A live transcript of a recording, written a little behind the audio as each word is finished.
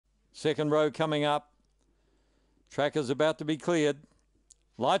Second row coming up. Track is about to be cleared.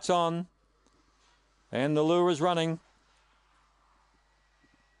 Lights on. And the lure is running.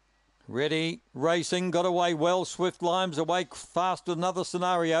 Ready, racing, got away well. Swift Limes away fast. Another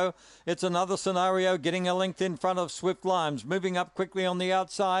Scenario. It's Another Scenario getting a length in front of Swift Limes. Moving up quickly on the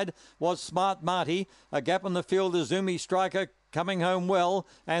outside was Smart Marty. A gap in the field, Azumi Striker coming home well.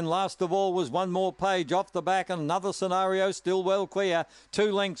 And last of all was One More Page off the back. Another Scenario still well clear.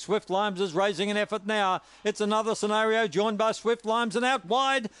 2 lengths. Swift Limes is raising an effort now. It's Another Scenario joined by Swift Limes and out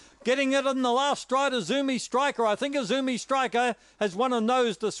wide. Getting it in the last stride, Azumi Striker. I think Azumi Striker has won a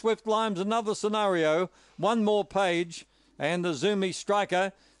nose to Swift Limes. Another Scenario. One More Page and Azumi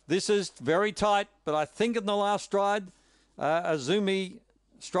Striker. This is very tight, but I think in the last stride, Azumi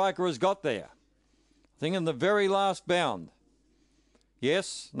Striker has got there. I think in the very last bound.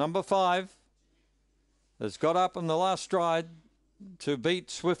 Yes, number 5 has got up in the last stride to beat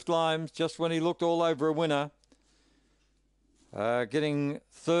Swift Limes just when he looked all over a winner. Getting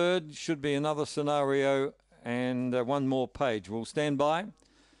third should be Another Scenario and One More Page. We'll stand by.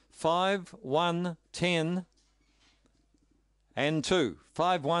 5, 1, 10 and 2.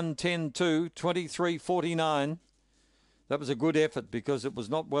 5, 1, 10, 2, 23, 49. That was a good effort because it was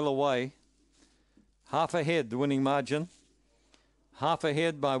not well away. Half ahead, the winning margin. Half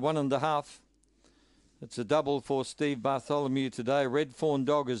ahead by 1.5. It's a double for Steve Bartholomew today. Red Fawn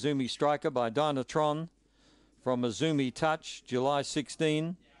Dog, Azumi Striker by Dynatron from Azumi Touch, July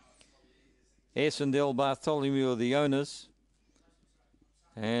 16. S&L Bartholomew are the owners.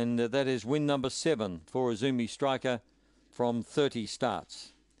 And that is win number 7 for Azumi Striker from 30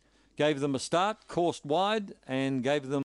 starts. Gave them a start, coursed wide, and gave them